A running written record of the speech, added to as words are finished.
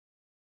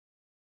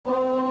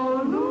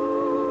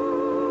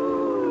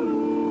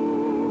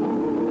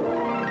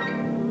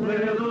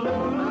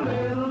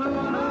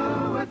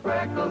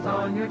freckles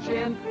on your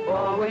chin.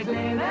 Always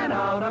in and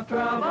out of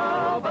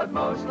trouble, but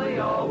mostly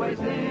always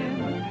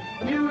in.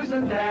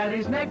 Using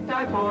daddy's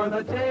necktie for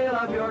the tail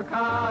of your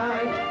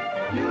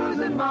kite.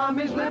 Using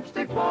mommy's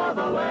lipstick for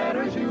the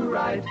letters you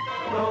write.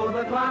 Though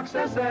the clock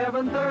says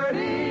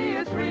 7:30,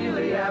 it's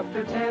really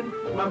after 10.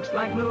 Looks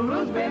like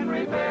Lulu's been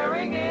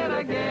repairing it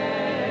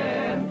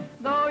again.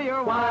 Though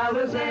you're wild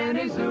as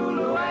any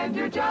Zulu and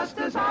you're just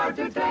as hard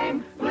to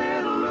tame,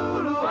 little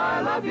Lulu,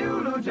 I love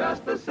you, Lulu,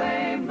 just the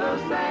same, the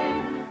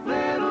same.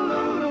 Little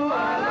Lulu,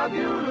 I love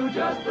you, Lulu,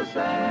 just the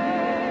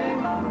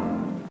same.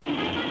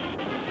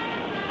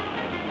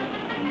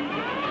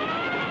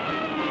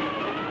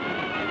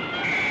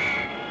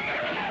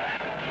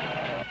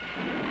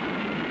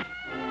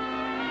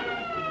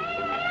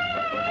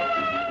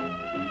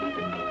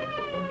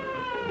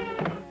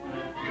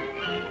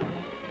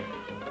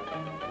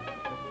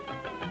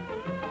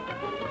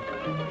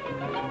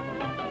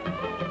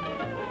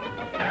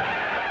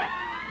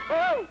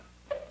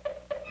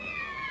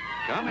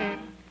 Come in.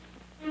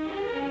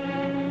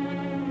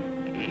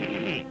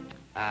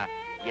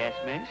 Yes,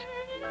 miss?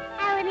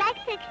 I would like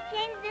to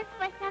exchange this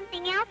for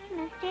something else,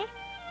 mister.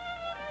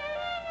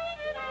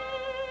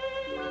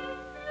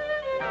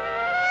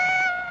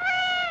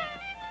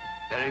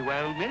 Very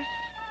well, miss.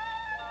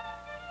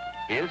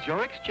 Here's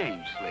your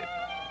exchange slip.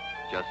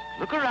 Just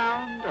look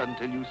around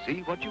until you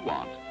see what you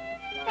want.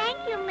 Thank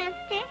you,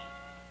 mister.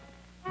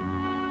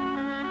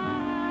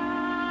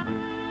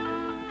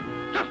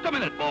 Just a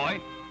minute, boy.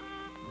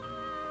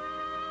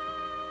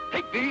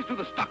 Take these to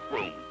the stock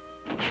room.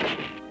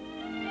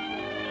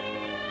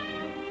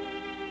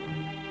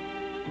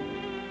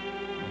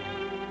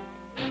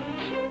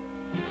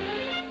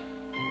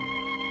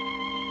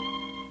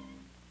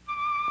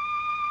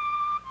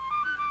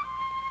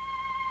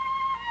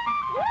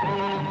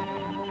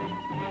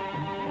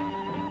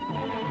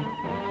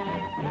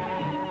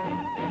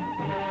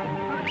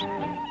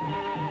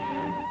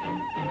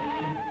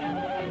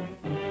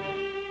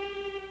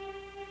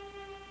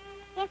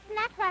 It's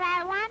not what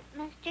I want,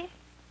 mister.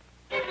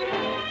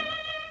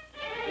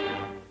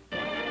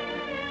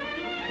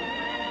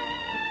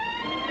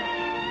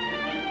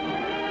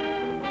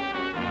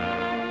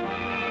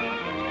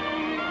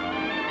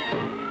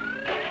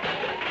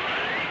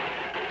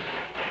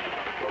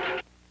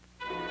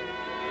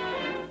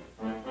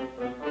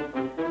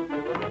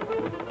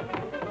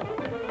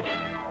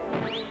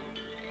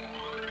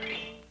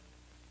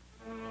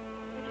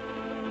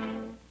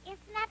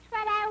 It's not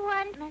what I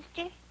want,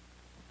 mister.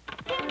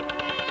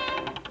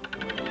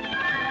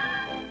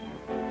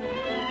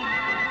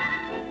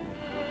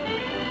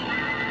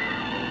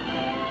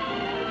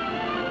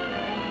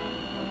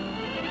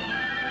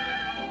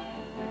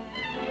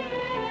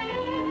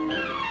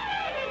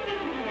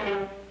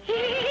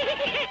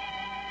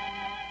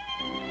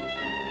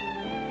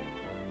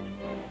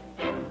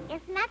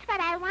 It's not what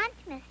I want,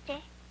 mister.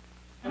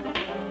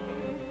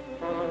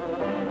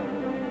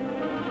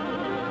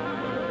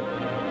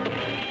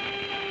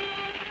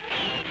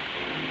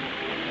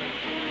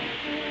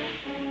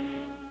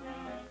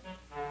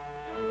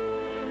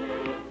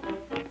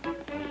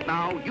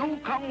 Now, you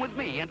come with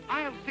me, and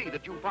I'll see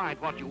that you find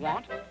what you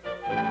want.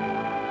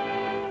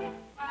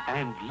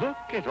 And look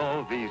at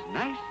all these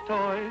nice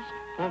toys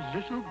for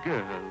little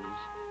girls.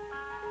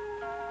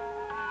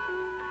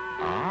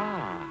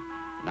 Ah,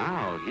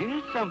 now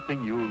here's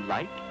something you'll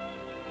like.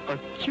 A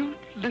cute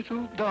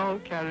little doll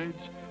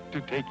carriage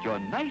to take your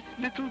nice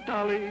little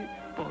dolly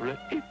for a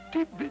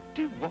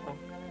itty-bitty walk.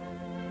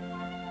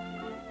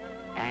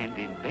 And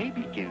in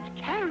Babykin's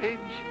carriage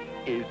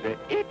is a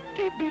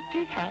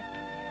itty-bitty hat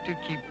to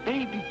keep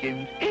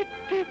Babykin's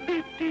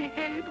itty-bitty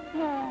head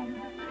warm.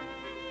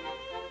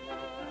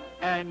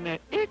 And a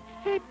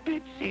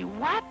itsy-bitsy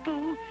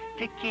waddle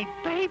to keep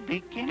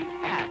Babykin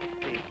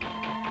happy.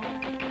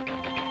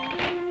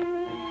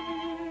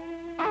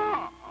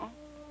 Oh,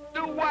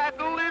 the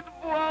waddle is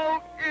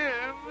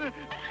broken.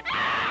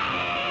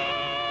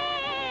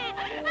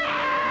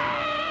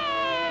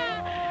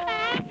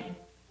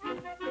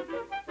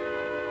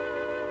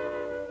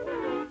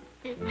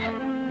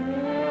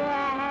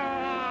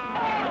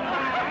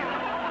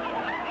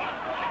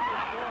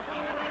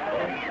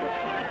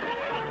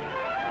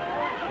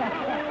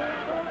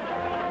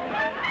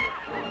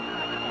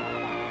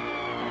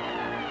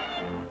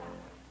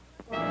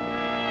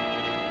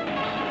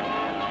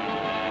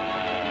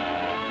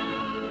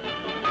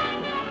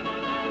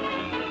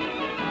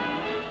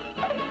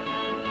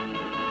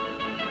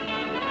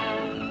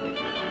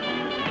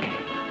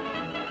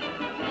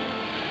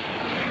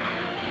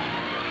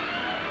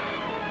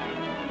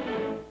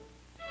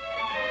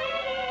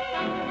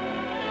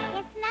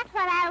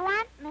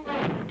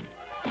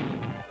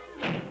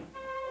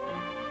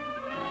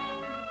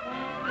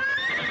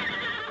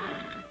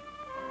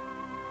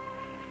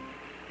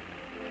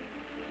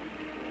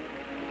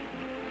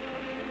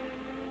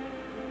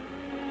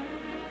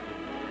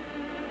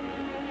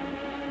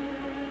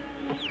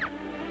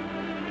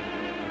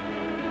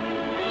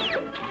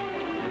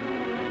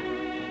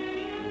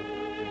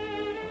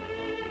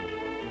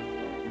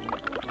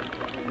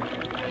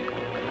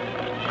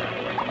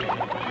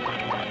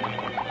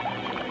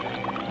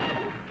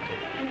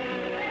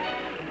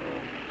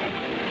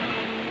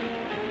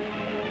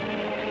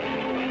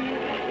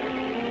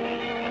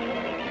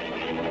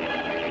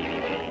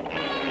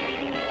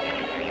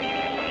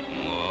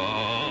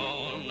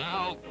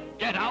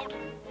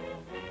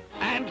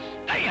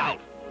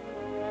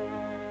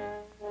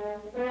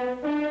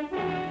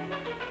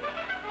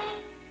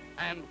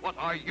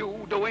 are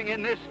you doing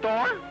in this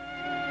store?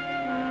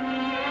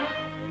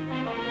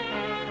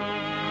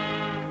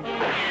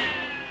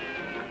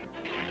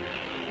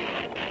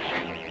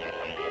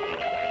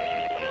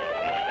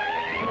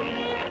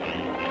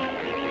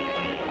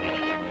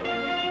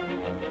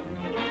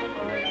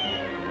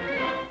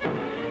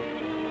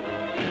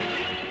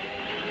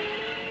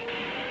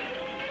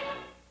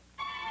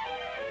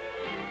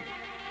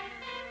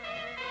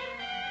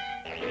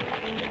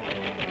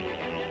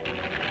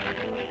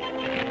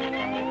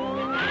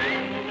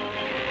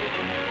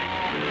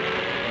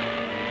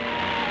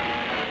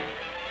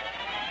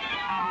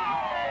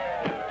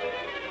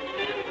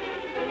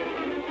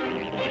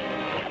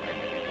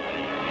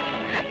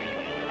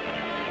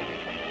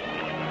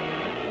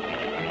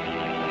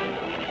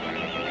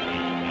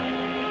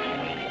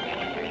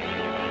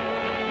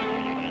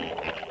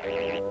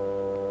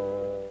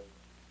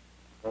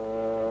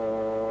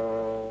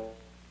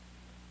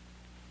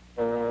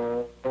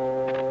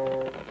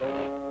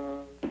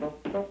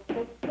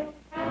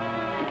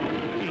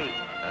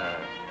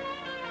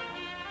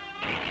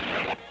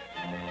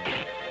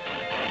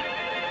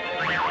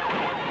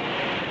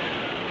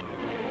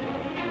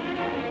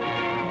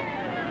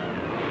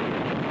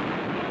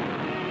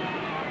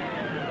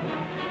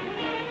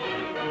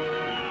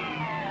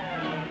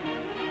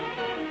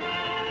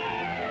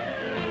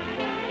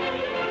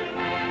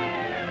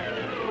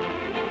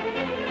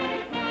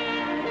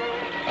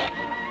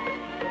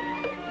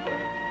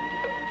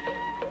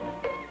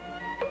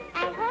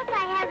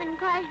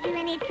 Caused you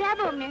any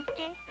trouble,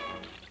 mister.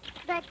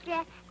 But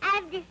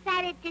I've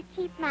decided to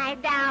keep my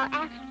doll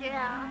after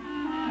all.